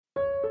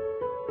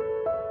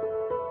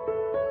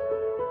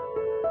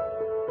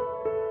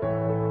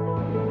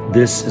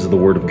This is the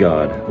word of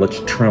God. Let's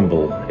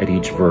tremble at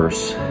each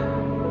verse.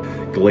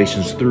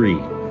 Galatians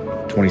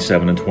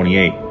 3:27 and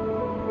 28.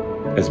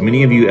 As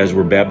many of you as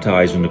were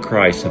baptized into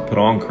Christ have put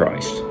on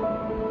Christ.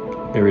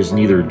 There is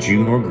neither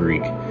Jew nor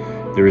Greek.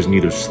 There is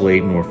neither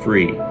slave nor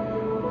free.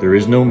 There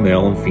is no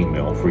male and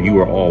female, for you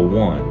are all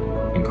one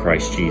in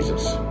Christ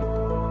Jesus.